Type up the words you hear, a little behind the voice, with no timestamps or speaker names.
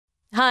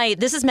Hi,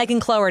 this is Megan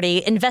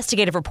Cloherty,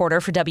 investigative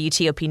reporter for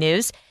WTOP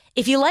News.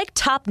 If you like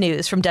top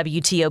news from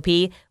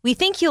WTOP, we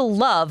think you'll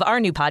love our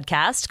new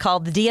podcast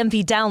called The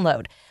DMV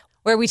Download,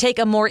 where we take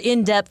a more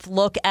in-depth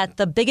look at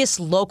the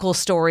biggest local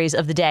stories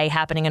of the day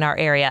happening in our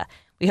area.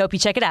 We hope you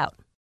check it out.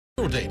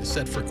 Date is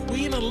set for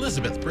Queen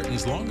Elizabeth,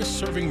 Britain's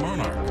longest-serving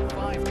monarch.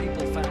 5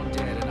 people found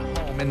dead in a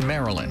home in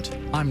Maryland.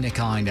 I'm Nick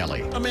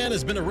Einelli. A man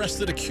has been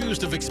arrested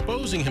accused of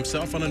exposing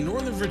himself on a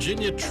Northern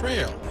Virginia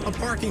trail. A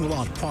parking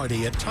lot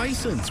party at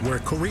Tyson's where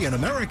Korean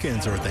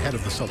Americans are at the head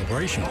of the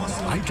celebration.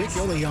 I'm Dick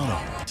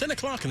Iuliano. 10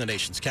 o'clock in the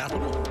nation's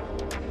capital.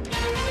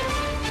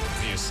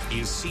 This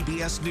is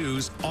CBS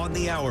News on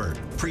the Hour,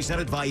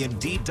 presented by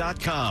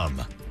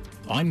Indeed.com.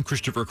 I'm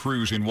Christopher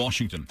Cruz in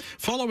Washington.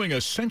 Following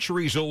a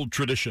centuries-old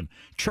tradition,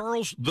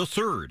 Charles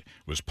III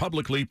was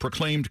publicly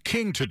proclaimed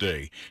king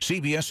today.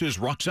 CBS's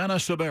Roxana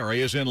Saberi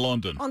is in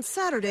London. On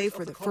Saturday,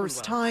 for the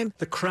first time,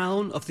 the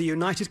crown of the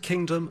United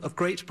Kingdom of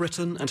Great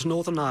Britain and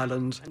Northern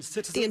Ireland.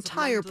 The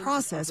entire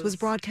process was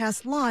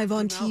broadcast live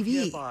on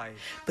TV,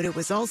 but it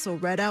was also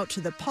read out to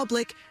the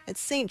public at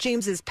St.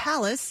 James's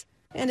Palace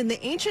and in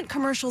the ancient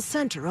commercial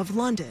centre of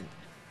London,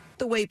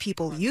 the way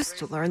people used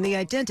to learn the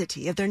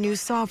identity of their new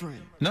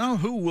sovereign. Now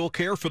who will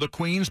care for the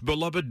Queen's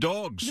beloved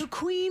dogs? The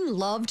Queen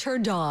loved her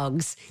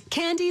dogs.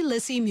 Candy,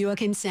 Lissy,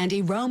 Muick, and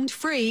Sandy roamed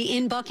free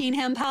in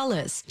Buckingham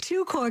Palace.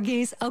 2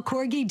 corgis, a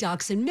Corgi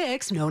Dachshund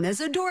mix known as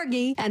a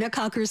Dorgie, and a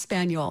Cocker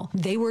Spaniel.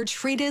 They were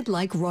treated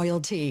like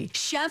royalty.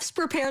 Chefs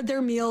prepared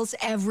their meals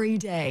every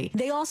day.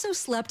 They also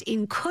slept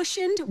in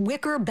cushioned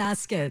wicker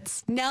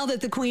baskets. Now that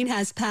the Queen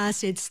has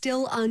passed, it's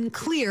still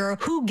unclear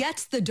who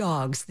gets the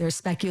dogs. There's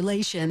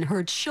speculation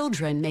her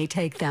children may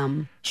take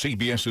them.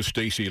 CBS's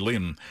Stacey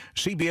Lynn.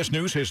 CBS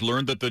News has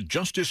learned that the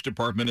Justice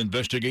Department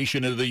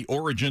investigation into the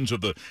origins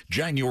of the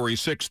January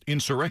 6th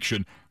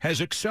insurrection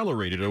has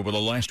accelerated over the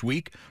last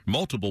week.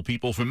 Multiple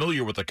people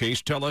familiar with the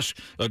case tell us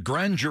a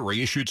grand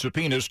jury issued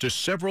subpoenas to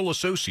several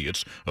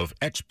associates of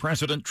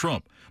ex-President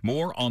Trump.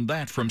 More on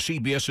that from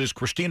CBS's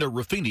Christina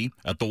Ruffini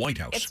at the White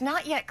House. It's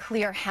not yet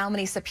clear how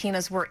many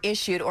subpoenas were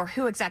issued or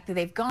who exactly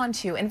they've gone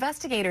to.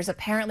 Investigators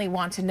apparently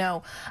want to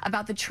know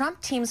about the Trump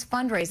team's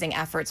fundraising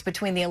efforts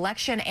between the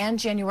election and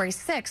January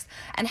 6th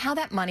and how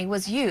that money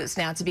was used.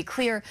 Now, to be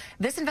clear,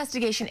 this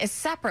investigation is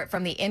separate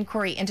from the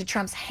inquiry into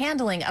Trump's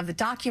handling of the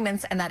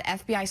documents and that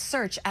FBI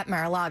search at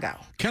Mar-a-Lago.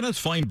 Kenneth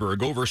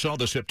Feinberg oversaw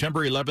the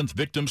September 11th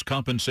Victims'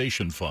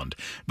 Compensation Fund,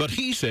 but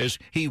he says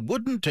he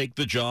wouldn't take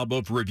the job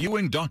of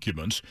reviewing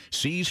documents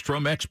seized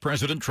from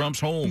ex-President Trump's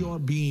home. You're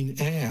being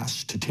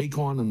asked to take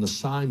on an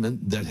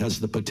assignment that has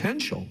the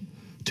potential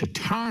to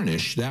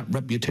tarnish that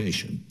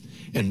reputation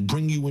and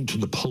bring you into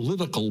the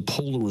political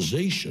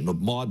polarization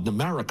of modern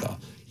America.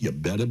 You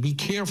better be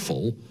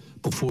careful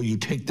before you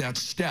take that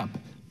step,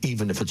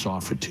 even if it's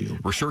offered to you.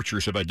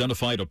 Researchers have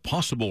identified a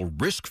possible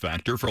risk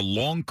factor for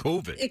long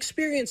COVID.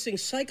 Experiencing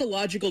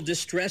psychological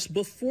distress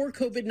before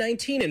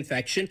COVID-19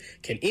 infection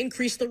can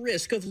increase the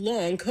risk of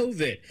long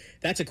COVID.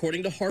 That's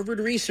according to Harvard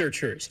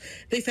researchers.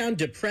 They found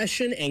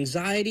depression,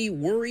 anxiety,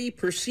 worry,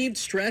 perceived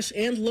stress,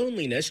 and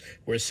loneliness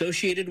were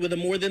associated with a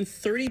more than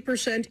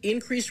 30%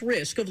 increased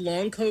risk of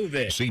long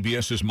COVID.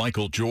 CBS's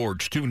Michael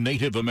George. 2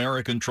 Native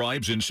American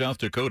tribes in South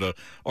Dakota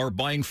are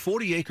buying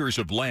 40 acres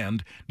of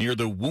land near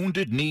the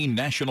Wounded Knee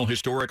National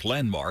Historic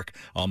Landmark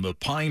on the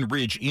Pine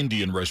Ridge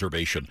Indian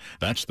Reservation.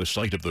 That's the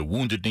site of the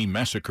Wounded Knee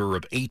Massacre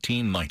of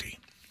 1890.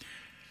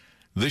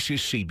 This is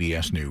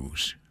CBS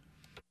News.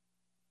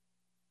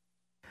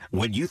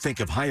 When you think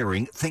of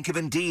hiring, think of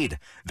Indeed.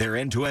 Their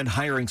end-to-end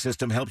hiring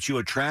system helps you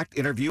attract,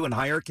 interview, and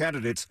hire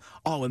candidates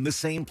all in the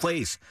same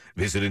place.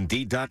 Visit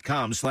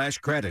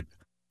Indeed.com/credit.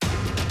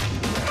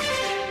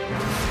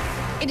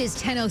 It is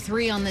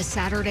 10:03 on this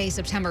Saturday,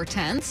 September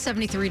 10th.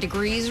 73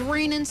 degrees,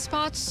 rain in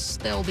spots.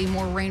 There will be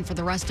more rain for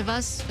the rest of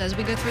us as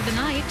we go through the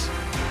night.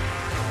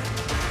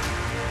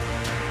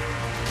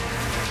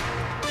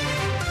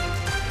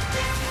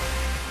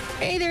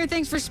 Hey there,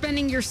 thanks for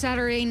spending your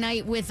Saturday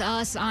night with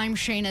us. I'm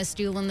Shayna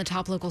Stuhlen. The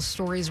top local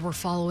stories we're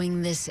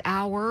following this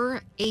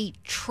hour. A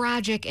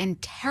tragic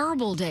and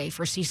terrible day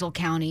for Cecil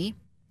County.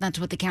 That's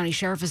what the county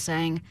sheriff is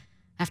saying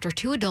after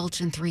 2 adults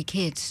and 3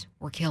 kids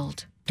were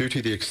killed. Due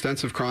to the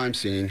extensive crime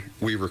scene,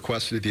 we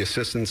requested the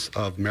assistance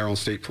of Maryland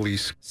State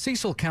Police.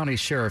 Cecil County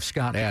Sheriff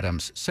Scott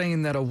Adams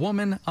saying that a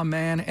woman, a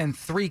man, and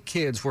 3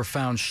 kids were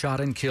found shot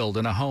and killed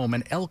in a home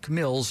in Elk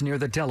Mills near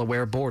the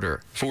Delaware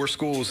border. 4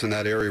 schools in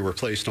that area were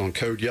placed on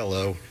Code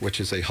Yellow, which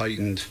is a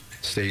heightened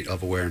state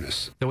of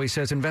awareness. Though he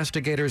says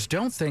investigators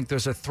don't think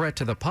there's a threat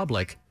to the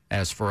public.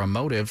 As for a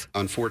motive,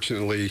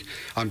 unfortunately,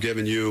 I'm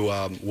giving you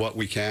what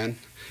we can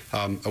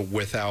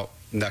without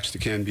next to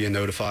kin being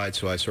notified,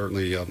 so I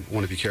certainly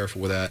want to be careful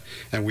with that.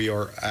 And we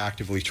are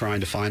actively trying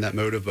to find that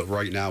motive, but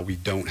right now we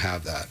don't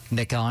have that.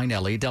 Nick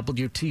Einelli,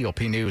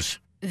 WTOP News.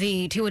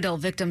 The 2 adult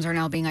victims are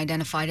now being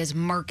identified as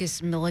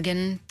Marcus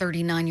Milligan,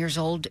 39 years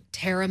old,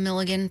 Tara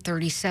Milligan,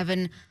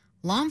 37.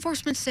 Law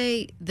enforcement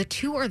say the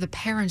 2 are the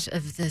parents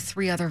of the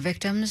 3 other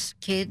victims,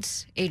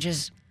 kids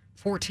ages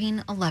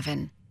 14,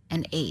 11,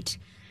 and 8.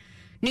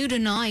 New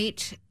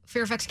tonight,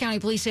 Fairfax County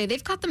Police say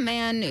they've caught the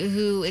man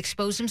who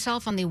exposed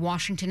himself on the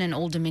Washington and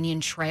Old Dominion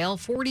Trail.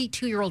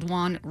 42-year-old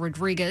Juan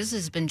Rodriguez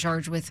has been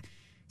charged with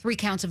 3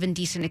 counts of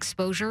indecent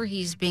exposure.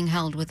 He's being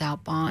held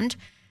without bond.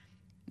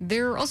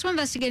 They're also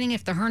investigating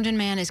if the Herndon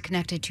man is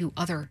connected to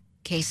other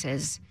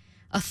cases.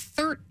 A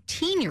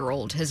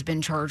 13-year-old has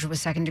been charged with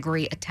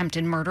second-degree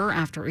attempted murder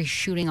after a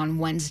shooting on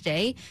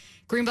Wednesday.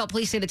 Greenbelt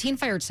police say the teen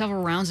fired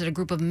several rounds at a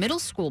group of middle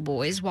school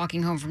boys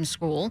walking home from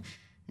school.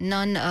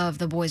 None of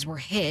the boys were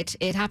hit.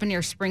 It happened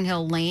near Spring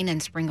Hill Lane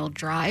and Spring Hill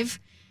Drive.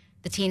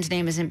 The teen's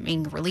name isn't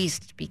being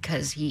released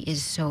because he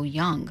is so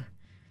young.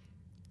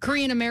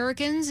 Korean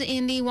Americans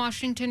in the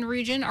Washington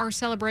region are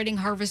celebrating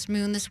Harvest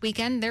Moon this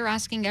weekend. They're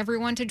asking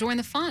everyone to join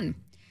the fun.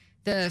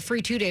 The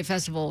free 2-day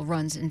festival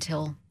runs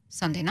until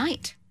Sunday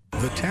night.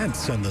 The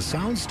tents and the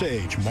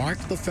soundstage mark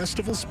the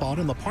festival spot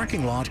in the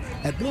parking lot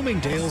at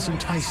Bloomingdale's and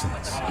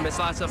Tyson's. It's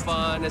lots of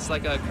fun. It's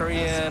like a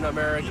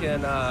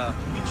Korean-American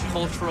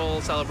cultural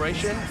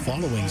celebration.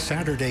 Following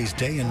Saturday's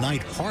day and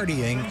night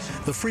partying,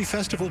 the free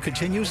festival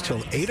continues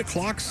till 8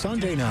 o'clock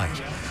Sunday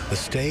night. The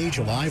stage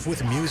alive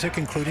with music,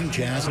 including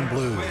jazz and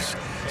blues.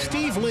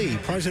 Steve Lee,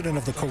 president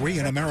of the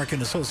Korean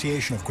American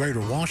Association of Greater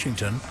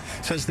Washington,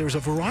 says there's a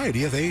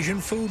variety of Asian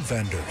food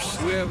vendors.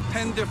 We have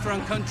 10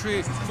 different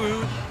country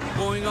food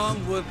going on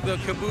with the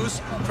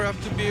caboose,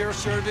 craft beer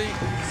serving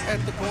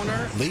at the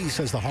corner. Lee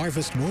says the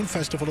Harvest Moon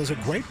Festival is a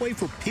great way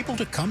for people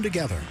to come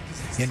together.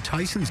 In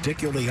Tyson's, Dick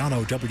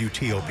Iuliano,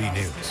 WTOP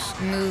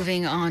News.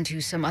 Moving on to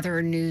some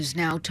other news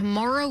now.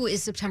 Tomorrow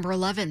is September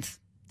 11th.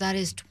 That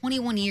is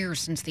 21 years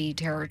since the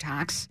terror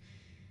attacks.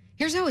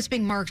 Here's how it's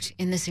being marked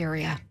in this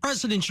area.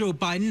 President Joe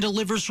Biden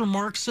delivers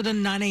remarks at a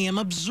 9 a.m.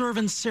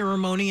 observance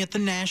ceremony at the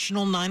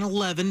National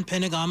 9/11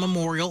 Pentagon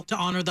Memorial to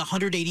honor the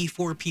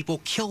 184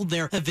 people killed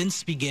there.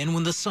 Events begin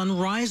when the sun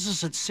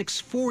rises at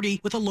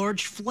 6:40 with a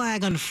large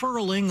flag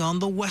unfurling on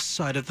the west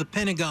side of the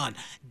Pentagon.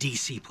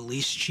 D.C.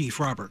 Police Chief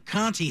Robert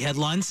Conte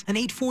headlines an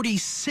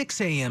 8:46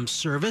 a.m.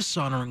 service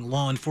honoring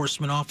law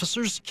enforcement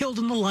officers killed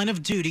in the line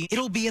of duty.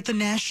 It'll be at the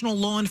National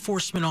Law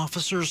Enforcement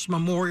Officers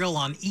Memorial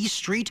on East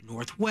Street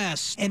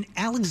Northwest. And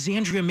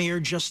Alexandria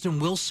Mayor Justin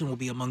Wilson will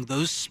be among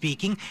those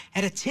speaking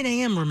at a 10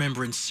 a.m.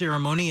 remembrance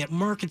ceremony at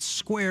Market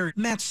Square.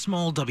 Matt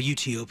Small,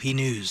 WTOP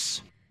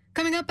News.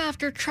 Coming up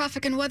after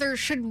traffic and weather,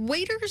 should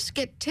waiters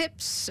get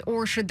tips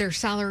or should their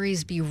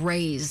salaries be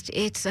raised?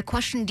 It's a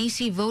question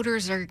D.C.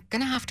 voters are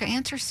going to have to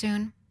answer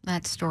soon.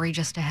 That story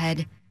just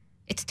ahead.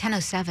 It's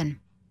 10:07.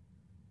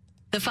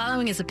 The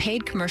following is a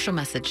paid commercial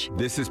message.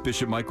 This is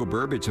Bishop Michael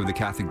Burbidge of the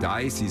Catholic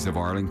Diocese of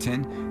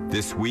Arlington.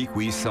 This week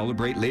we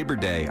celebrate Labor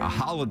Day, a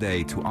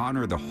holiday to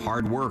honor the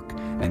hard work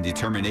and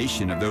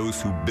determination of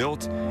those who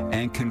built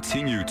and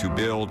continue to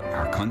build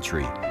our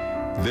country.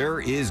 There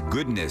is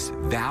goodness,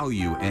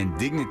 value, and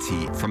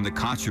dignity from the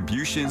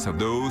contributions of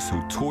those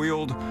who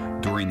toiled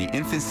during the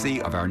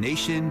infancy of our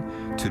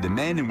nation to the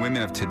men and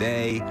women of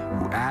today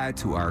who add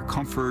to our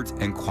comfort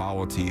and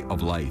quality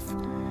of life.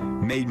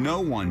 May no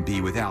one be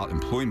without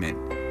employment.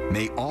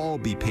 May all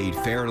be paid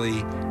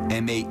fairly,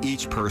 and may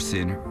each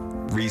person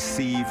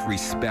receive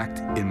respect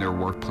in their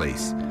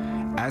workplace.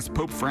 As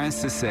Pope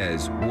Francis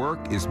says,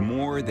 work is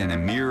more than a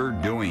mere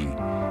doing.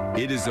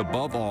 It is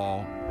above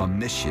all a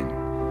mission.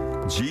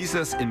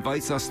 Jesus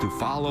invites us to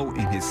follow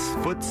in his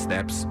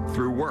footsteps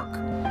through work.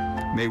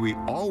 May we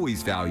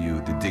always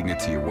value the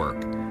dignity of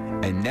work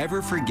and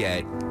never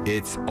forget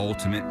its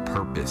ultimate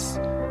purpose,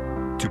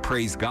 to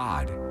praise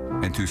God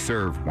and to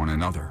serve one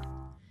another.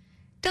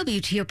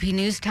 WTOP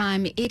News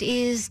Time. It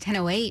is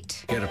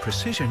 10:08. Get a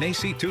precision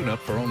AC tune-up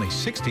for only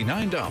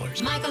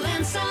 $69. Michael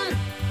and Son.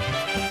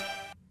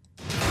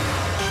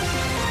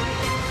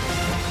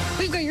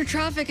 We've got your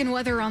traffic and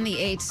weather on the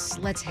 8s.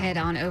 Let's head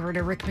on over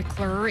to Rick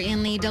McClure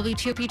in the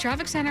WTOP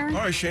Traffic Center.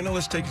 All right, Shayna,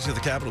 let's take you to the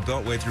Capital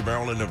Beltway through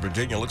Maryland and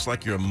Virginia. Looks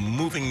like you're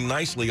moving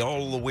nicely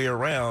all the way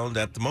around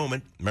at the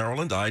moment.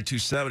 Maryland,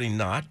 I-270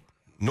 not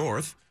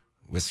north,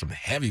 with some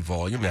heavy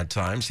volume at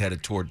times,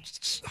 headed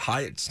towards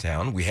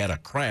Hyattstown. We had a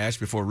crash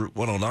before Route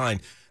 109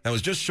 that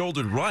was just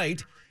shouldered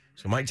right,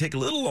 so it might take a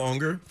little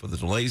longer for the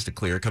delays to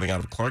clear coming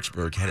out of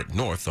Clarksburg, headed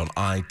north on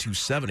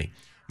I-270.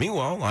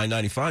 Meanwhile,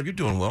 I-95, you're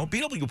doing well.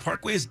 BW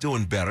Parkway is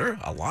doing better,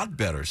 a lot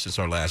better since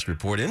our last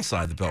report.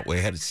 Inside the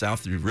Beltway, headed south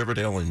through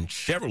Riverdale and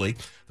Cheverly.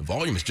 The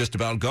volume is just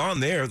about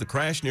gone there. The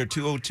crash near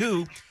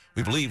 202,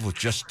 we believe, was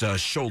just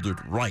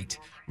shouldered right.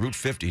 Route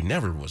 50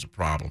 never was a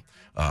problem.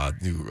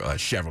 New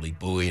Cheverly,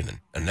 Bowie, and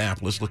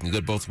Annapolis looking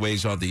good both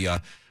ways on the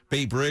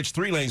Bay Bridge.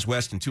 3 lanes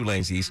west and 2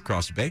 lanes east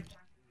across the Bay.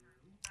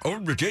 Over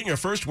in Virginia,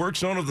 first work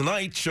zone of the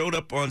night showed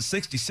up on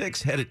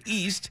 66, headed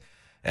east.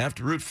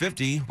 After Route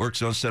 50, work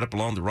zone set up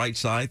along the right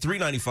side.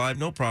 395,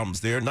 no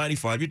problems there.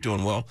 95, you're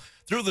doing well.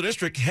 Through the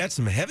district, had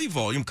some heavy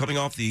volume coming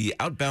off the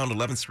outbound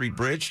 11th Street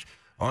Bridge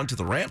onto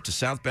the ramp to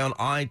southbound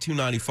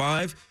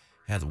I-295.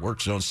 Had the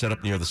work zone set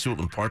up near the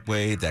Suitland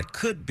Parkway that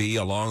could be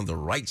along the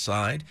right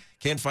side.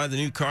 Can't find the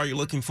new car you're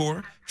looking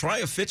for? Try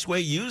a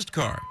Fitzway used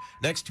car.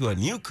 Next to a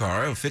new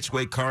car, a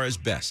Fitzway car is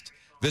best.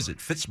 Visit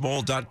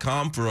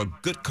fitzmall.com for a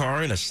good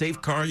car and a safe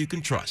car you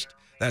can trust.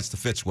 That's the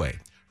Fitzway.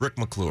 Rick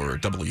McClure,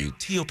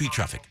 WTOP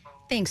Traffic.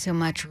 Thanks so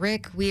much,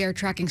 Rick. We are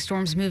tracking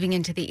storms moving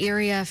into the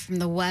area from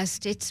the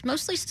west. It's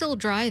mostly still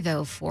dry,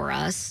 though, for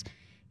us.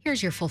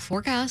 Here's your full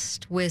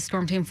forecast with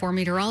Storm Team 4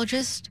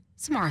 meteorologist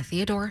Samara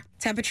Theodore.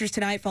 Temperatures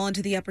tonight fall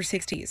into the upper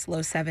 60s, low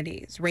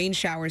 70s. Rain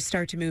showers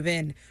start to move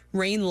in.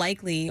 Rain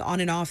likely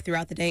on and off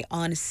throughout the day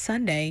on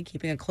Sunday,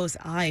 keeping a close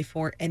eye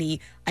for any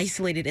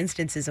isolated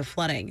instances of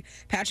flooding.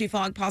 Patchy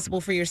fog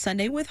possible for your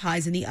Sunday with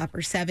highs in the upper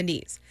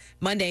 70s.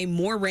 Monday,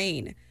 more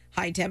rain.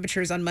 High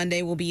temperatures on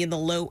Monday will be in the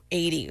low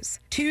 80s.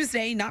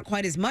 Tuesday, not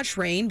quite as much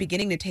rain,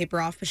 beginning to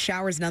taper off, but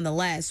showers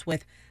nonetheless,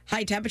 with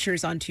high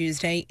temperatures on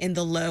Tuesday in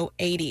the low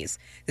 80s.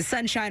 The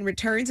sunshine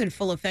returns in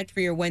full effect for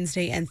your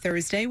Wednesday and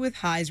Thursday with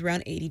highs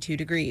around 82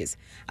 degrees.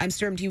 I'm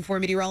Storm Team 4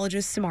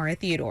 meteorologist Samara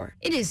Theodore.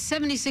 It is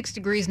 76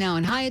 degrees now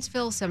in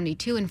Hyattsville,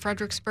 72 in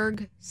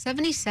Fredericksburg,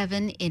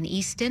 77 in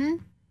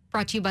Easton.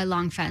 Brought to you by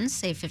Long Fence.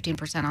 Save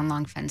 15% on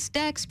Long Fence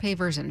decks,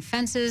 pavers, and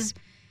fences.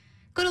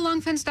 Go to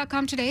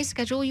longfence.com today.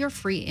 Schedule your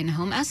free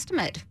in-home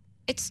estimate.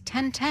 It's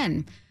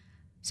 1010.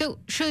 So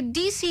should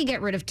D.C.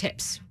 get rid of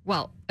tips?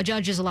 Well, a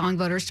judge is allowing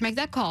voters to make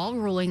that call,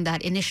 ruling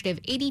that Initiative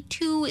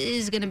 82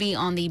 is going to be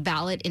on the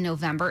ballot in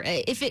November.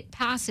 If it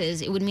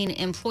passes, it would mean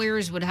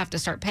employers would have to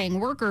start paying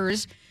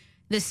workers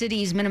the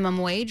city's minimum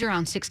wage,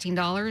 around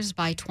 $16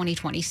 by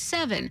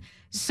 2027.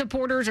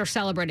 Supporters are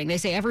celebrating. They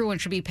say everyone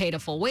should be paid a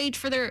full wage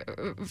for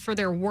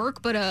their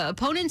work, but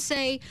opponents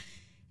say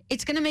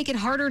it's going to make it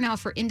harder now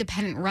for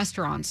independent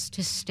restaurants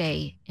to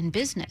stay in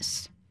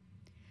business.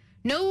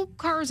 No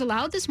cars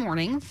allowed this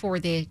morning for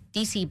the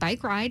D.C.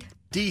 bike ride.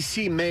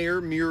 D.C. Mayor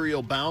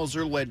Muriel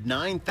Bowser led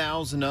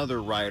 9,000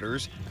 other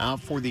riders out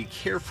for the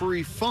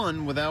carefree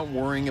fun without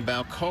worrying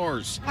about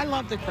cars. I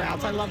love the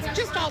crowds. I love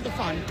just all the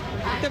fun,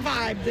 the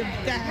vibe, the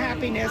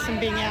happiness and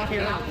being out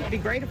here. It'd be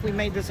great if we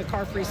made this a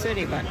car-free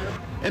city, but...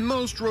 And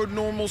most rode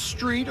normal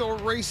street or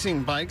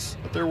racing bikes,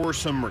 but there were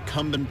some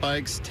recumbent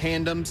bikes,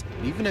 tandems,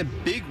 and even a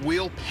big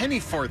wheel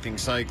penny farthing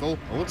cycle.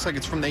 It looks like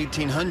it's from the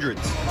 1800s.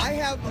 I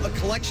have a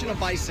collection of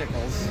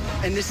bicycles,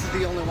 and this is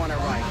the only one I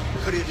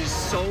ride, but it is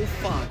so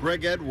fun.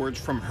 Greg Edwards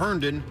from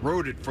Herndon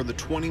rode it for the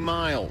 20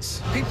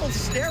 miles. People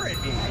stare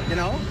at me, you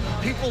know?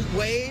 People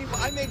wave.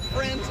 I make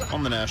friends.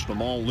 On the National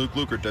Mall, Luke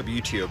Luker,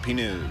 WTOP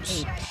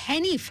News. A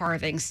penny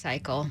farthing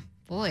cycle.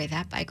 Boy,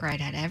 that bike ride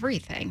had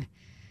everything.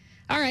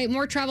 All right,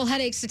 more travel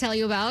headaches to tell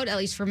you about, at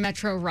least for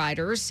Metro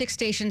riders. 6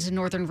 stations in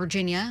Northern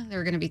Virginia,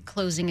 they're going to be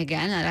closing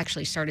again. That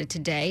actually started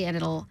today, and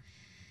it'll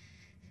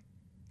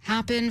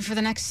happen for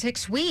the next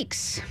 6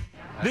 weeks.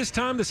 This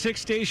time, the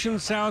 6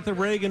 stations south of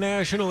Reagan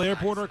National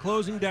Airport are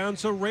closing down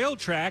so rail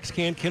tracks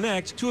can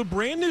connect to a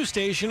brand new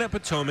station at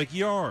Potomac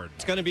Yard.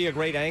 It's going to be a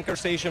great anchor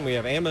station. We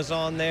have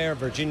Amazon there,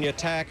 Virginia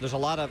Tech. There's a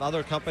lot of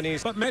other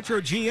companies. But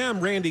Metro GM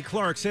Randy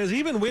Clark says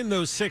even when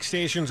those 6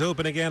 stations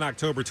open again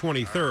October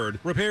 23rd,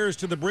 repairs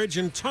to the bridge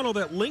and tunnel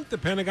that link the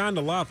Pentagon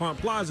to L'Enfant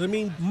Plaza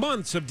mean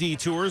months of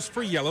detours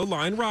for Yellow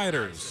Line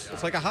riders.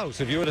 It's like a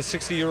house. If you had a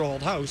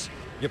 60-year-old house,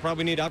 you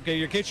probably need to upgrade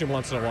your kitchen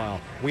once in a while.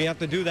 We have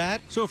to do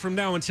that. So from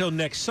now until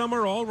next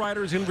summer, all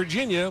riders in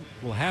Virginia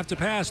will have to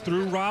pass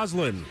through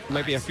Roslyn.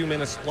 Maybe a few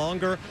minutes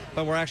longer,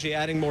 but we're actually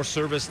adding more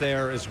service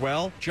there as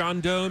well.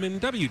 John Dome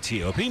in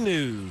WTOP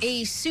News.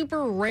 A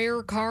super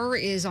rare car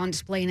is on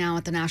display now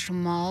at the National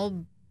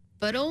Mall,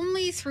 but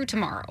only through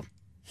tomorrow.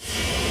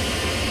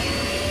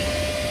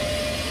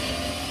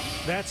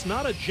 That's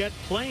not a jet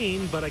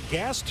plane, but a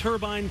gas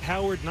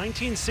turbine-powered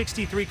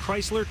 1963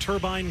 Chrysler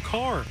turbine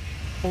car.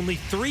 Only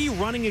 3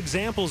 running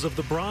examples of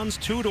the bronze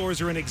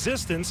 2-doors are in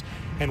existence,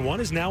 and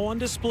one is now on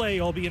display,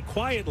 albeit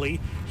quietly,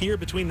 here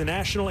between the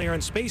National Air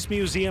and Space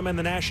Museum and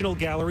the National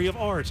Gallery of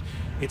Art.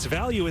 Its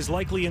value is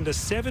likely into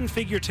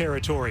 7-figure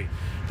territory.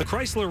 The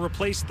Chrysler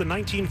replaced the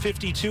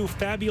 1952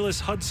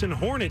 fabulous Hudson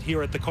Hornet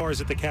here at the Cars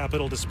at the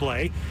Capitol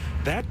display.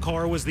 That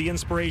car was the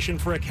inspiration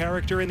for a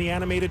character in the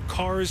animated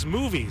Cars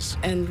movies.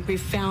 And we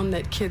found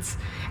that kids,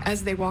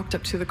 as they walked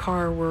up to the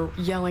car, were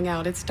yelling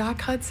out, "It's Doc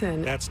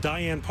Hudson." That's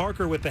Diane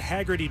Parker with the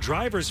Haggerty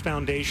Drivers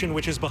Foundation,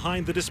 which is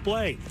behind the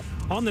display.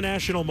 On the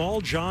National Mall,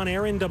 John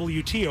Aaron,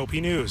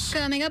 WTOP News.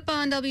 Coming up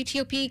on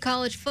WTOP,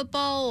 college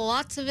football,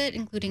 lots of it,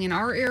 including in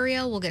our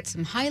area. We'll get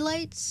some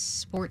highlights.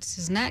 Sports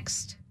is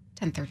next,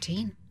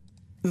 10:13.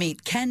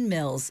 Meet Ken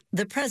Mills,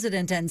 the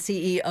president and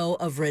CEO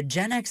of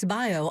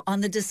REGENXBIO,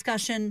 on the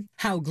discussion,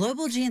 how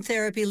global gene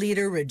therapy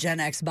leader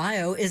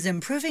REGENXBIO is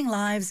improving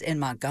lives in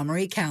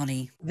Montgomery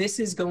County. This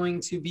is going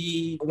to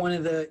be one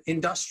of the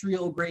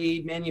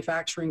industrial-grade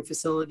manufacturing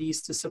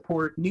facilities to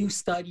support new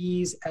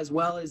studies as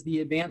well as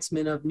the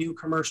advancement of new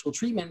commercial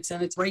treatments.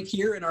 And it's right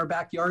here in our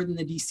backyard in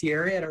the D.C.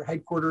 area at our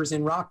headquarters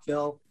in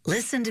Rockville.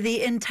 Listen to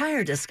the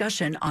entire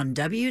discussion on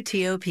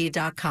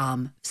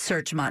WTOP.com.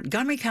 Search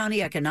Montgomery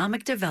County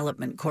Economic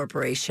Development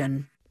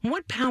Corporation.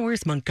 What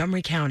powers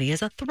Montgomery County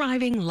is a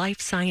thriving life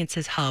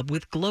sciences hub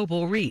with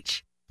global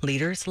reach.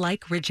 Leaders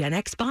like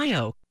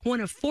REGENXBIO,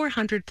 one of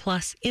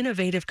 400-plus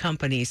innovative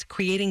companies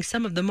creating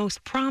some of the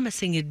most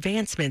promising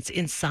advancements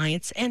in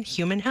science and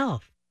human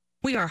health.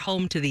 We are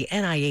home to the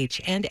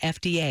NIH and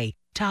FDA,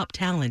 top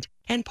talent,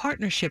 and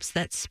partnerships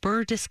that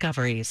spur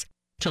discoveries.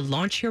 To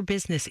launch your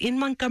business in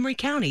Montgomery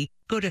County,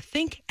 go to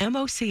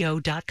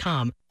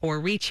thinkmoco.com or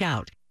reach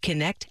out.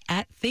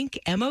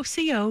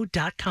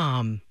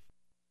 Connect@thinkmoco.com.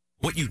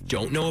 What you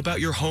don't know about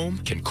your home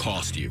can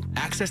cost you.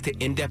 Access to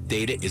in-depth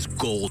data is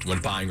gold when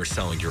buying or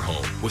selling your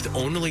home. With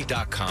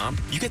Ownly.com,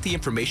 you get the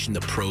information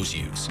the pros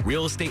use.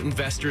 Real estate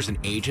investors and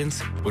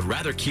agents would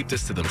rather keep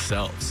this to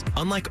themselves.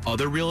 Unlike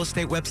other real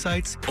estate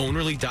websites,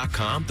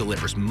 Ownly.com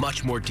delivers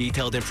much more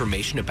detailed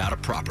information about a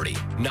property.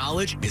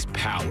 Knowledge is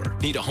power.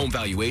 Need a home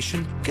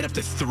valuation? Get up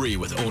to 3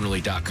 with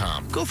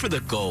Ownly.com. Go for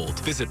the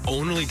gold. Visit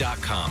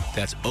Ownly.com.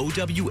 That's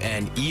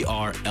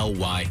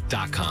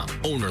Ownlerly.com.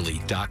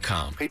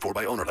 Ownly.com. Paid for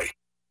by Ownly.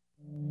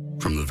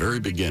 From the very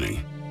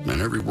beginning,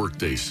 and every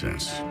workday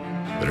since,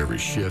 at every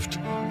shift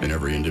and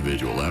every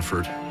individual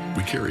effort,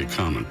 we carry a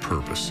common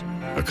purpose,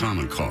 a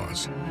common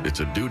cause. It's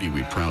a duty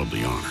we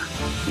proudly honor,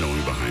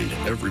 knowing behind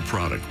every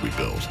product we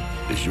build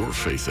is your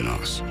faith in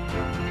us,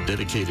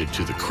 dedicated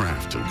to the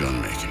craft of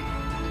gun making,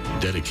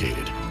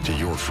 dedicated to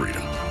your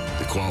freedom,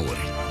 the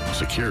quality,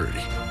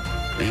 security,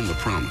 and the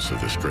promise of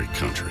this great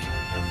country.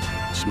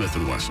 Smith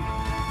 & Wesson,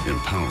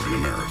 empowering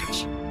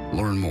Americans.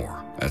 Learn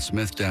more at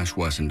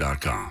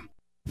smith-wesson.com.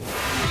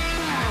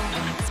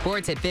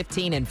 Sports at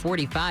 15 and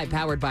 45,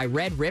 powered by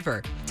Red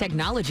River.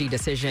 Technology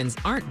decisions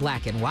aren't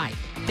black and white.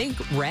 Think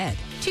red.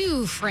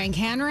 To Frank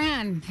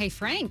Hanrahan. Hey,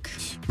 Frank.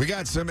 We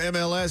got some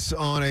MLS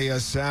on a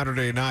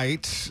Saturday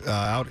night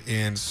out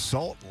in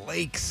Salt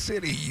Lake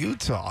City,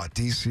 Utah.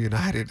 DC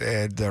United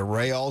and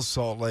Real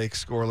Salt Lake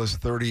scoreless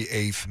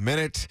 38th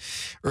minute.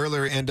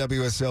 Earlier,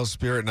 NWSL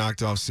Spirit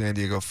knocked off San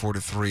Diego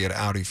 4-3 at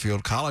Audi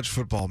Field. College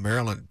football,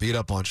 Maryland beat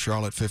up on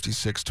Charlotte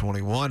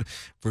 56-21.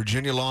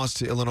 Virginia lost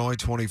to Illinois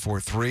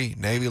 24-3.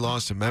 Navy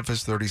lost to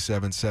Memphis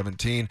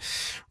 37-17.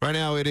 Right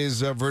now it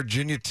is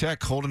Virginia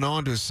Tech holding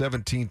on to a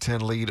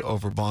 17-10 lead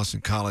over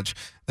Boston College.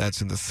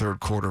 That's in the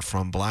third quarter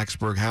from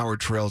Blacksburg. Howard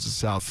trails to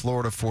South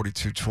Florida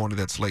 42-20.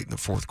 That's late in the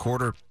fourth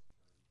quarter.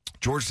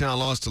 Georgetown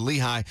lost to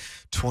Lehigh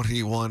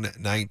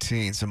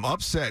 21-19. Some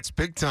upsets,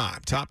 big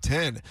time. Top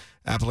 10.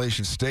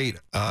 Appalachian State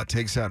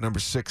takes out number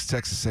 6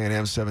 Texas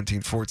A&M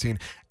 17-14.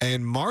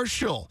 And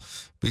Marshall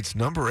beats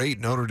number 8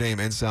 Notre Dame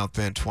in South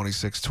Bend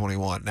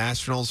 26-21.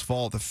 Nationals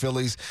fall at the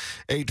Phillies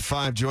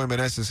 8-5. Joey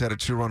Meneses had a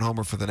 2-run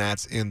homer for the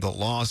Nats in the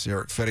loss.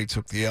 Eric Fetty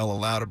took the L,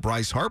 allowed a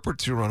Bryce Harper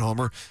 2-run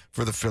homer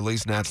for the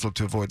Phillies. Nats look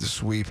to avoid the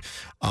sweep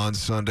on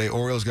Sunday.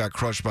 Orioles got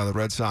crushed by the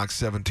Red Sox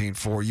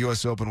 17-4.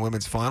 U.S. Open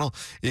women's final.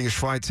 Iga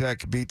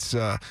Swiatek beats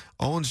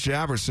Owens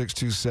Jabber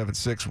 6-2,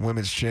 7-6.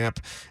 Women's champ.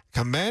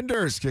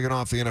 Commanders kicking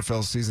off the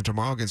NFL season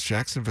tomorrow against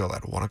Jacksonville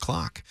at 1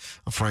 o'clock.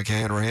 I'm Frank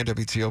Hanrahan,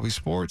 WTOP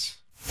Sports.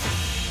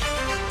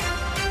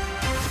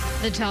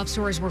 The top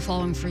stories we're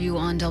following for you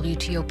on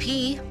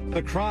WTOP.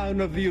 The crown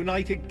of the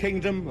United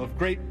Kingdom of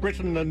Great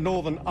Britain and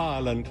Northern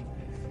Ireland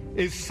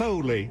is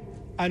solely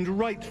and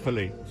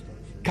rightfully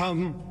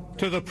come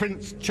to the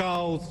Prince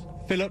Charles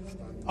Philip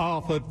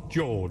Arthur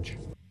George.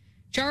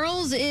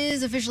 Charles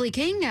is officially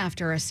king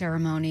after a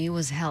ceremony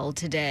was held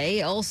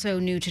today. Also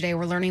new today,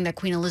 we're learning that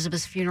Queen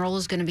Elizabeth's funeral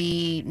is going to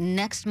be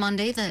next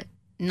Monday, the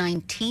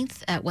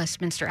 19th, at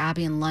Westminster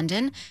Abbey in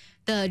London.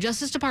 The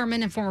Justice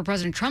Department and former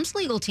President Trump's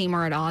legal team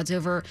are at odds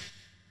over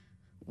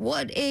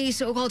what a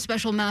so-called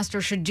special master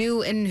should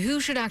do and who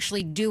should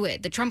actually do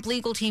it. The Trump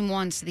legal team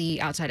wants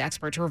the outside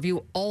expert to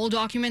review all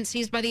documents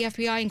seized by the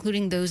FBI,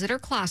 including those that are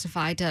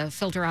classified, to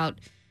filter out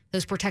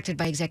those protected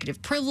by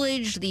executive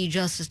privilege. The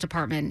Justice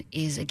Department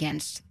is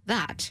against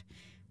that.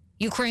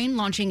 Ukraine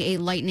launching a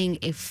lightning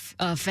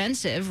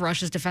offensive.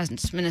 Russia's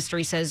defense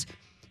ministry says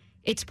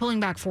it's pulling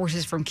back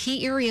forces from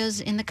key areas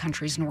in the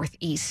country's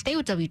northeast. Stay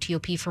with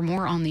WTOP for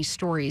more on these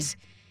stories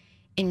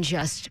in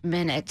just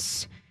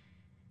minutes.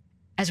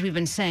 As we've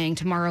been saying,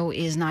 tomorrow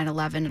is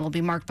 9/11. It'll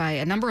be marked by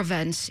a number of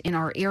events in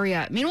our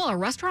area. Meanwhile, a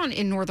restaurant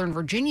in Northern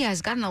Virginia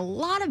has gotten a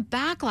lot of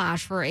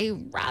backlash for a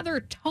rather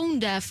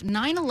tone-deaf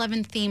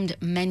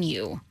 9/11-themed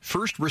menu.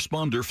 First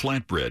Responder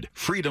Flatbread,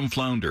 Freedom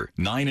Flounder,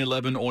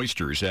 9/11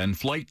 Oysters, and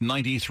Flight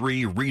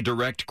 93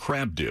 Redirect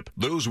Crab Dip.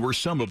 Those were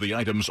some of the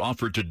items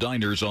offered to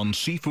diners on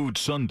Seafood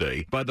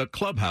Sunday by the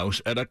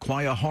Clubhouse at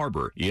Aquia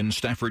Harbor in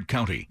Stafford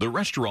County. The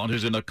restaurant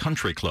is in a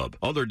country club.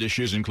 Other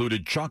dishes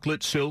included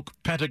chocolate silk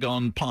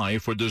Pentagon pie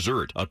for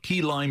dessert, a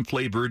key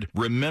lime-flavored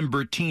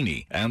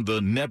Remember-Tini, and the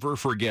Never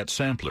Forget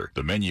sampler.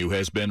 The menu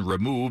has been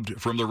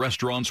removed from the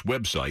restaurant's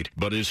website,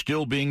 but is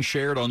still being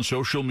shared on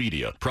social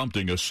media,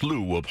 prompting a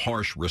slew of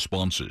harsh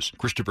responses.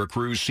 Christopher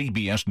Cruz,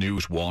 CBS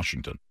News,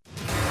 Washington.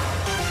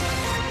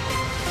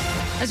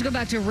 Let's go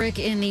back to Rick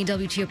in the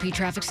WTOP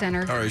Traffic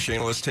Center. All right,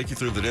 Shana, let's take you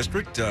through the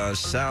district.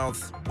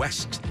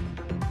 Southwest.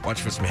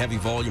 Watch for some heavy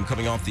volume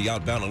coming off the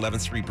outbound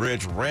 11th Street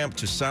Bridge ramp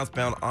to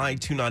southbound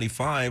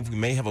I-295. We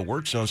may have a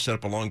work zone set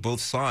up along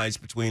both sides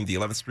between the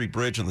 11th Street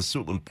Bridge and the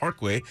Suitland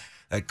Parkway.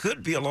 That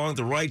could be along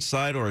the right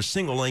side or a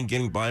single lane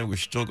getting by. We're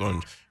still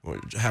going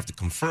to have to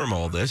confirm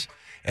all this.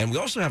 And we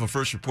also have a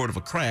first report of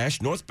a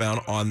crash northbound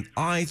on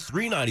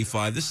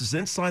I-395. This is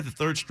inside the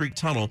 3rd Street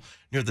Tunnel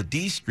near the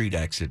D Street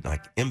exit.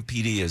 Like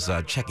MPD is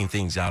checking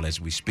things out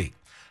as we speak.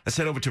 Let's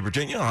head over to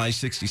Virginia.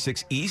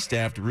 I-66 east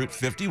after Route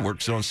 50.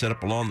 Work zone set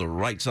up along the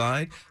right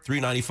side.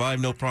 395,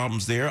 no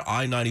problems there.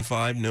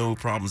 I-95, no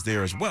problems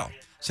there as well.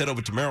 Let's head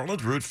over to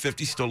Maryland. Route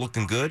 50 still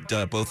looking good,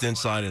 both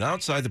inside and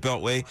outside the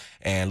Beltway,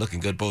 and looking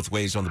good both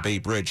ways on the Bay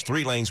Bridge.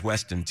 3 lanes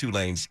west and 2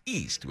 lanes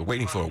east. We're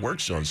waiting for a work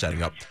zone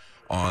setting up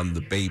on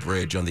the Bay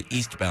Bridge on the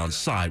eastbound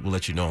side. We'll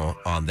let you know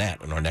on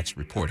that in our next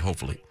report,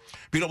 hopefully.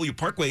 BW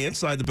Parkway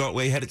inside the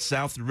Beltway, headed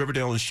south to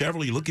Riverdale and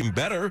Cheverly, looking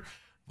better.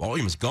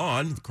 Volume is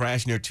gone. The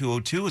crash near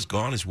 202 is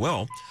gone as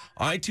well.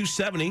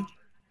 I-270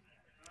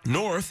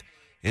 north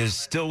is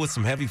still with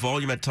some heavy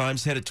volume at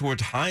times, headed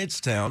towards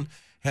Hyattstown.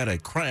 Had a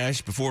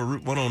crash before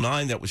Route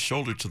 109 that was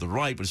shouldered to the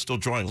right, but is still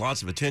drawing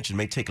lots of attention.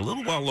 May take a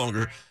little while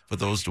longer for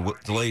those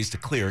delays to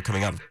clear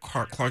coming out of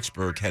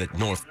Clarksburg, headed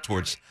north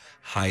towards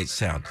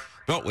Hyattstown.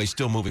 Beltway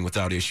still moving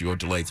without issue or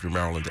delay through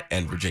Maryland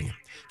and Virginia.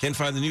 Can't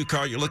find the new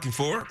car you're looking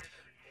for?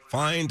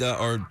 Find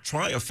or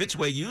try a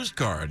Fitzway used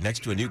car.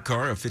 Next to a new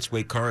car, a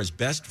Fitzway car is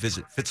best.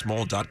 Visit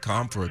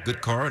fitzmall.com for a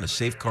good car and a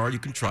safe car you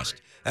can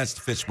trust. That's the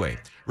Fitzway.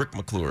 Rick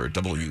McClure,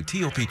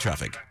 WTOP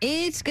Traffic.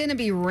 It's going to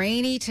be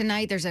rainy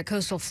tonight. There's a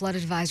coastal flood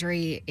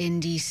advisory in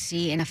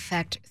D.C. in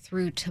effect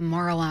through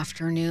tomorrow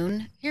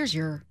afternoon. Here's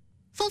your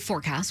full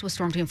forecast with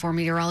Storm Team 4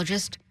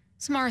 meteorologist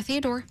Samara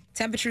Theodore.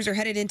 Temperatures are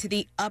headed into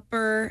the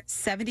upper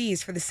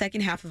 70s for the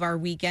second half of our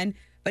weekend,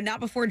 but not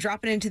before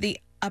dropping into the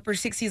upper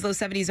 60s, low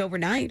 70s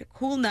overnight.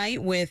 Cool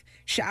night with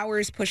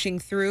showers pushing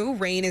through.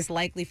 Rain is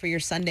likely for your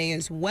Sunday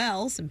as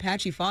well. Some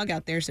patchy fog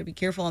out there, so be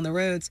careful on the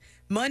roads.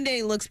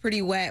 Monday looks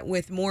pretty wet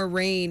with more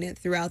rain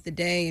throughout the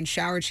day and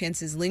shower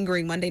chances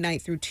lingering Monday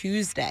night through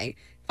Tuesday.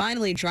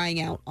 Finally drying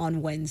out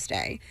on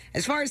Wednesday.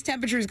 As far as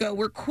temperatures go,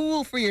 we're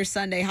cool for your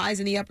Sunday, highs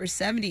in the upper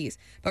 70s,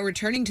 but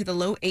returning to the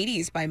low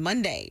 80s by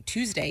Monday,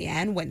 Tuesday,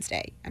 and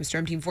Wednesday. I'm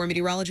Storm Team 4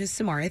 meteorologist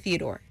Samara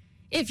Theodore.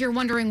 If you're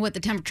wondering what the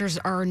temperatures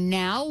are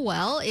now,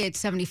 well, it's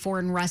 74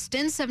 in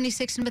Reston,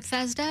 76 in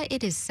Bethesda.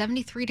 It is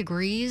 73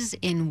 degrees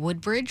in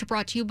Woodbridge,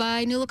 brought to you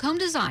by New Look Home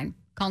Design.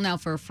 Call now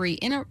for a free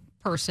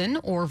in-person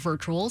or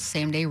virtual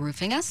same-day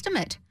roofing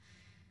estimate.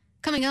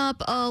 Coming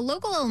up, a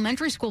local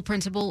elementary school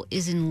principal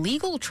is in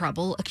legal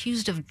trouble,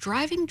 accused of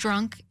driving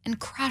drunk and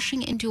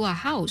crashing into a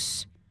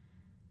house.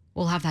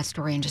 We'll have that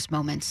story in just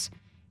moments.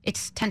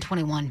 It's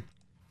 10:21.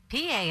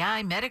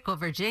 PAI Medical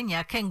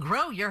Virginia can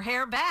grow your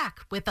hair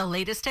back with the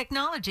latest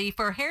technology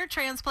for hair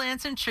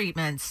transplants and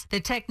treatments. The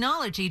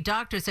technology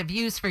doctors have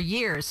used for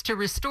years to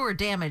restore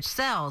damaged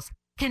cells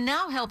can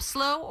now help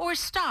slow or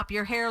stop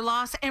your hair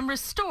loss and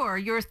restore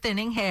your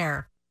thinning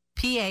hair.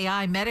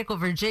 PAI Medical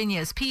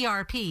Virginia's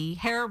PRP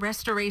hair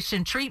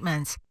restoration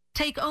treatments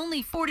take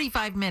only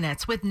 45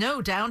 minutes with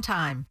no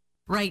downtime.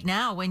 Right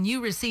now, when you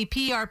receive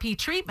PRP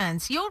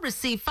treatments, you'll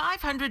receive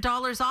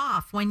 $500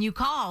 off when you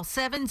call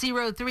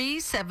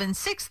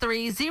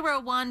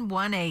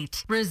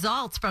 703-763-0118.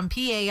 Results from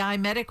PAI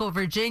Medical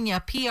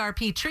Virginia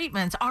PRP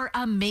treatments are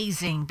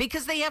amazing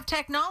because they have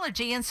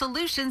technology and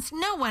solutions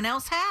no one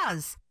else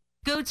has.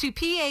 Go to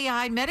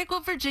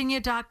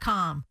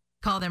PAIMedicalVirginia.com.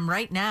 Call them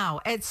right now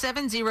at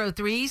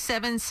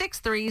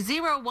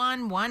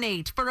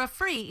 703-763-0118 for a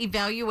free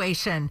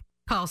evaluation.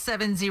 Call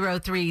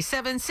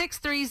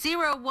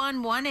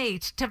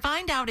 703-763-0118 to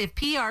find out if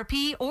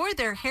PRP or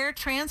their hair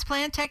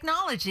transplant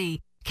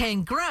technology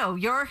can grow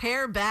your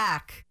hair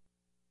back.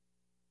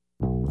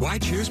 Why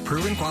choose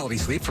proven quality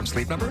sleep from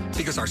Sleep Number?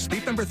 Because our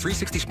Sleep Number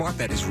 360 smart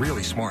bed is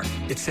really smart.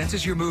 It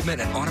senses your movement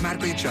and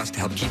automatically adjusts to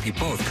help keep you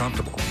both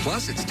comfortable.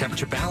 Plus, it's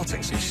temperature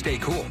balancing so you stay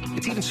cool.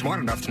 It's even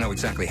smart enough to know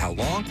exactly how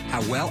long,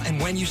 how well, and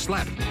when you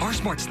slept. Our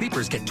smart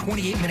sleepers get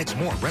 28 minutes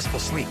more restful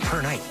sleep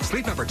per night.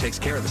 Sleep Number takes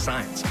care of the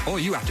science. All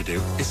you have to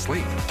do is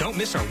sleep. Don't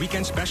miss our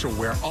weekend special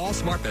where all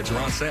smart beds are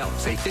on sale.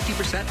 Save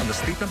 50% on the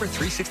Sleep Number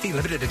 360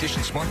 limited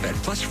edition smart bed,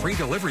 plus free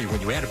delivery when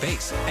you add a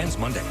base. Ends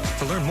Monday.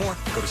 To learn more,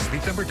 go to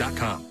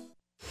sleepnumber.com.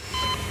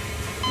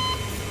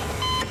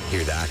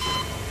 Hear that?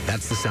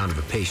 That's the sound of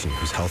a patient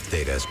whose health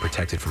data is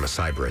protected from a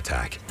cyber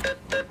attack.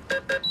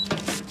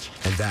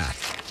 And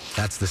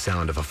that's the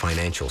sound of a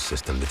financial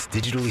system that's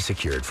digitally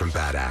secured from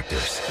bad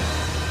actors.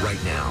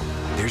 Right now,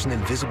 there's an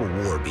invisible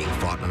war being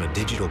fought on a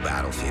digital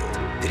battlefield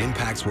that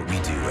impacts what we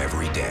do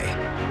every day.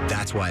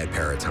 That's why at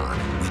Peraton,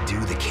 we do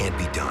the can't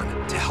be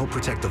done to help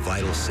protect the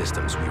vital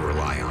systems we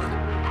rely on.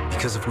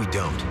 Because if we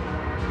don't,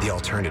 the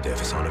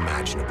alternative is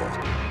unimaginable.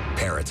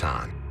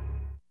 Peraton.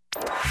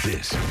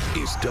 This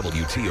is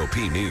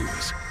WTOP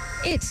News.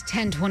 It's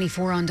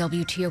 10:24 on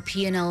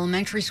WTOP. An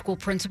elementary school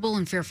principal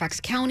in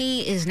Fairfax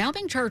County is now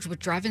being charged with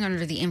driving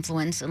under the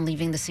influence and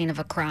leaving the scene of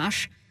a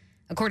crash.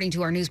 According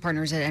to our news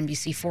partners at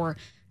NBC4,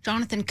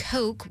 Jonathan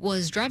Koch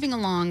was driving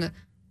along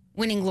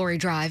Winning Glory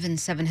Drive and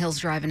Seven Hills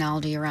Drive in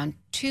Aldie around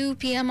 2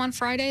 p.m. on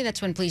Friday.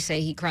 That's when police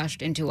say he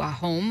crashed into a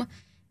home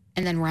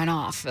and then ran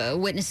off.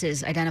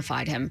 Witnesses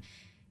identified him.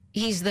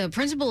 He's the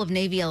principal of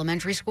Navy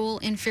Elementary School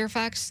in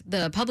Fairfax.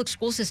 The public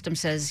school system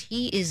says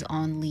he is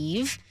on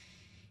leave.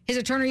 His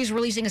attorney is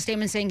releasing a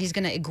statement saying he's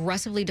going to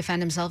aggressively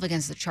defend himself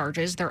against the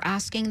charges. They're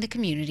asking the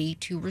community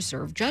to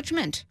reserve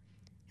judgment.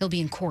 He'll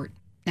be in court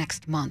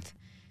next month.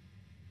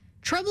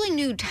 Troubling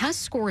new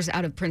test scores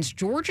out of Prince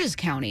George's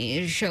County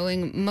is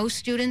showing most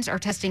students are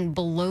testing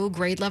below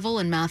grade level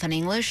in math and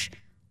English.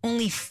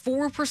 Only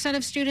 4%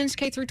 of students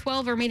K through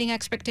 12 are meeting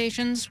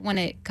expectations when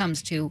it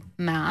comes to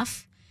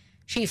math.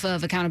 Chief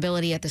of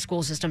Accountability at the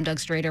school system, Doug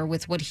Strader,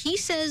 with what he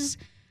says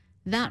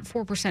that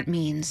 4%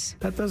 means.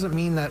 That doesn't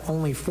mean that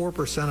only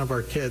 4% of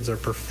our kids are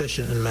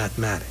proficient in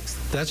mathematics.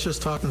 That's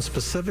just talking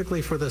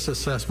specifically for this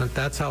assessment.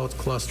 That's how it's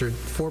clustered.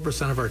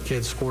 4% of our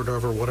kids scored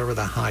over whatever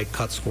the high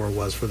cut score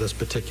was for this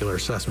particular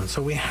assessment.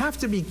 So we have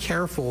to be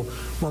careful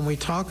when we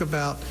talk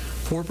about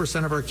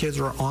 4% of our kids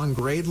are on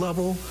grade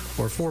level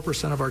or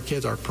 4% of our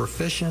kids are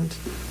proficient,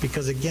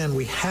 because again,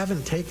 we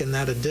haven't taken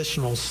that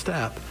additional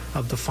step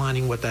of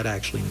defining what that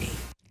actually means.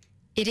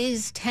 It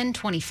is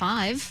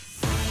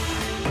 10:25.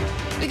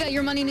 We got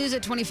your money news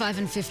at 25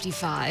 and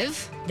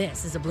 55.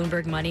 This is a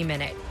Bloomberg Money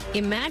Minute.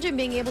 Imagine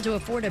being able to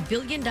afford $1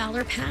 billion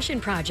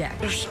passion project.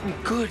 There's some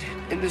good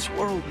in this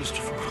world, Mr.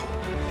 Ferrell,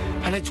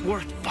 and it's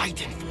worth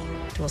fighting for.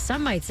 Well,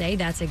 some might say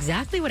that's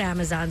exactly what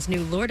Amazon's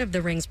new Lord of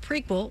the Rings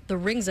prequel, The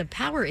Rings of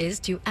Power, is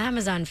to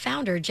Amazon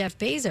founder Jeff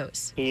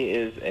Bezos. He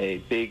is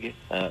a big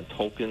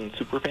Tolkien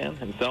superfan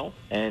himself,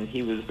 and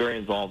he was very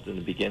involved in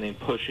the beginning,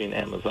 pushing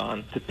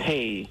Amazon to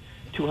pay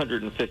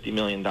 $250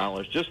 million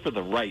just for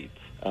the rights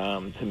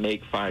to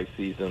make 5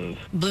 seasons.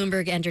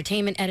 Bloomberg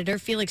Entertainment editor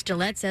Felix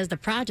Gillette says the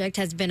project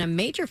has been a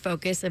major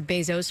focus of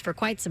Bezos for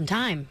quite some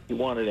time. He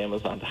wanted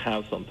Amazon to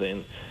have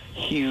something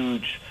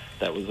huge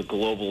that was a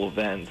global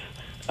event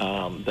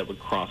that would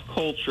cross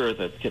culture,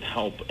 that could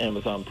help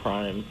Amazon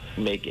Prime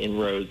make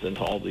inroads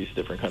into all these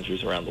different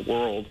countries around the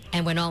world.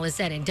 And when all is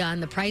said and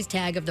done, the price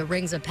tag of The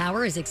Rings of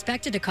Power is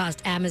expected to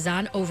cost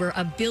Amazon over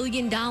 $1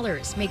 billion,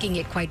 making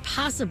it quite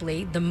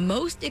possibly the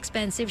most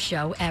expensive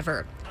show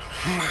ever.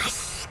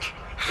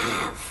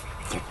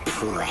 The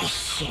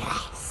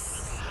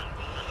precious.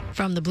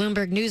 From the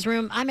Bloomberg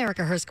Newsroom, I'm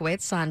Erica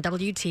Herskowitz on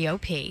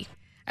WTOP.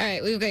 All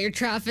right, we've got your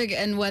traffic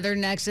and weather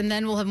next, and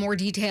then we'll have more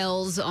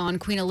details on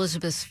Queen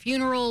Elizabeth's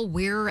funeral,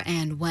 where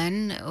and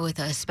when, with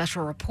a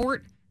special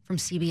report from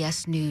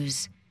CBS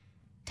News.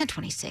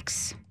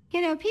 10:26.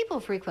 You know, people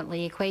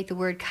frequently equate the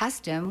word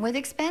custom with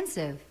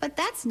expensive, but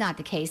that's not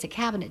the case at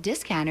Cabinet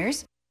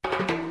Discounters.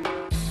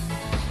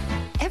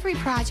 Every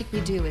project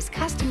we do is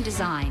custom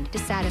designed to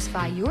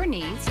satisfy your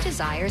needs,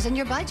 desires, and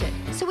your budget.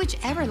 So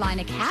whichever line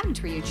of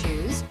cabinetry you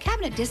choose,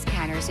 Cabinet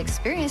Discounters'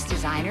 experienced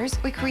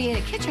designers will create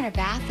a kitchen or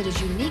bath that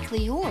is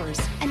uniquely yours.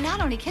 And not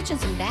only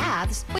kitchens and baths,